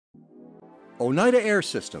Oneida Air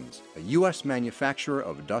Systems, a U.S. manufacturer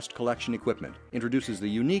of dust collection equipment, introduces the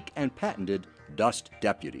unique and patented Dust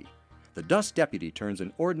Deputy. The Dust Deputy turns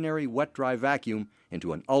an ordinary wet-dry vacuum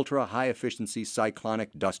into an ultra-high-efficiency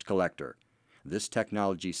cyclonic dust collector. This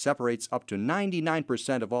technology separates up to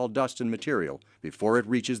 99% of all dust and material before it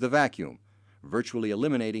reaches the vacuum, virtually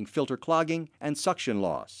eliminating filter clogging and suction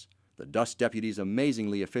loss. The Dust Deputy's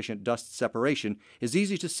amazingly efficient dust separation is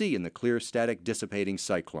easy to see in the clear static dissipating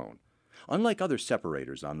cyclone. Unlike other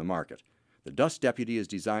separators on the market, the Dust Deputy is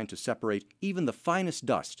designed to separate even the finest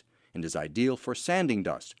dust and is ideal for sanding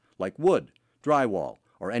dust like wood, drywall,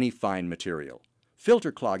 or any fine material.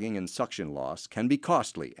 Filter clogging and suction loss can be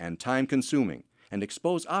costly and time-consuming and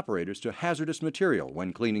expose operators to hazardous material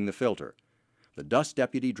when cleaning the filter. The Dust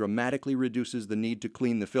Deputy dramatically reduces the need to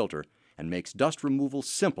clean the filter and makes dust removal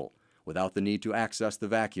simple without the need to access the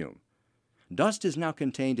vacuum. Dust is now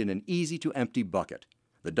contained in an easy-to-empty bucket.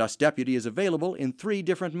 The Dust Deputy is available in 3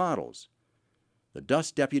 different models. The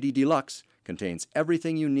Dust Deputy Deluxe contains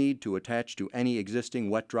everything you need to attach to any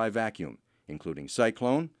existing wet-dry vacuum, including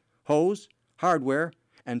cyclone, hose, hardware,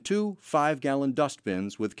 and 2 5-gallon dust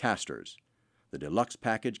bins with casters. The Deluxe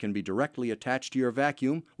package can be directly attached to your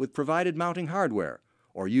vacuum with provided mounting hardware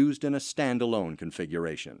or used in a standalone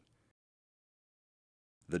configuration.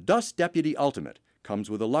 The Dust Deputy Ultimate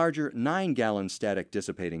comes with a larger 9-gallon static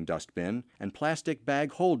dissipating dust bin and plastic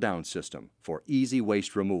bag hold-down system for easy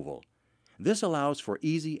waste removal. This allows for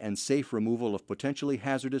easy and safe removal of potentially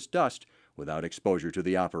hazardous dust without exposure to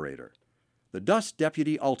the operator. The Dust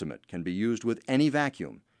Deputy Ultimate can be used with any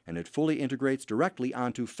vacuum, and it fully integrates directly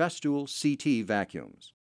onto Festool CT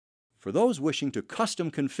vacuums. For those wishing to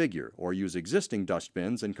custom configure or use existing dust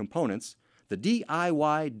bins and components, the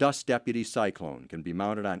DIY Dust Deputy Cyclone can be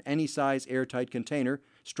mounted on any size airtight container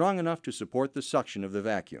strong enough to support the suction of the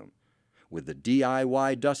vacuum. With the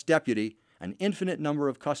DIY Dust Deputy, an infinite number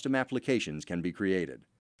of custom applications can be created.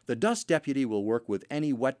 The Dust Deputy will work with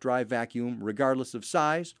any wet-dry vacuum regardless of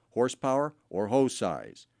size, horsepower, or hose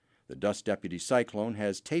size. The Dust Deputy Cyclone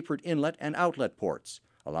has tapered inlet and outlet ports,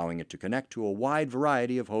 allowing it to connect to a wide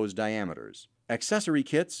variety of hose diameters. Accessory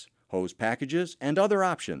kits, hose packages, and other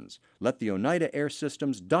options let the Oneida Air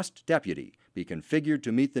Systems Dust Deputy be configured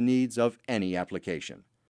to meet the needs of any application.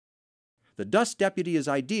 The Dust Deputy is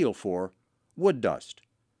ideal for wood dust,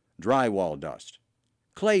 drywall dust,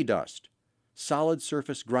 clay dust, solid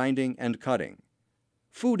surface grinding and cutting,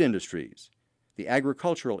 food industries, the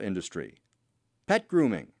agricultural industry, pet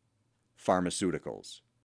grooming, pharmaceuticals.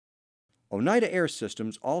 Oneida Air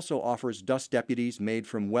Systems also offers dust deputies made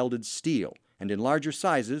from welded steel and in larger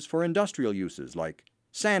sizes for industrial uses like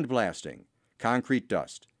sandblasting, concrete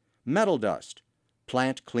dust, metal dust,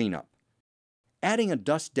 plant cleanup. Adding a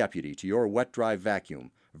Dust Deputy to your wet-dry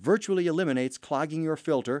vacuum virtually eliminates clogging your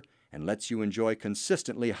filter and lets you enjoy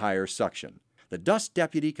consistently higher suction. The Dust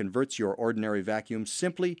Deputy converts your ordinary vacuum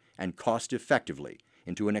simply and cost-effectively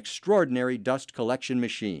into an extraordinary dust collection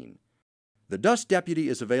machine. The Dust Deputy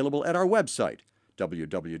is available at our website,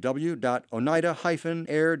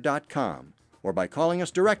 www.oneida-air.com, or by calling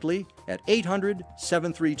us directly at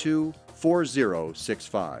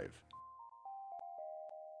 800-732-4065.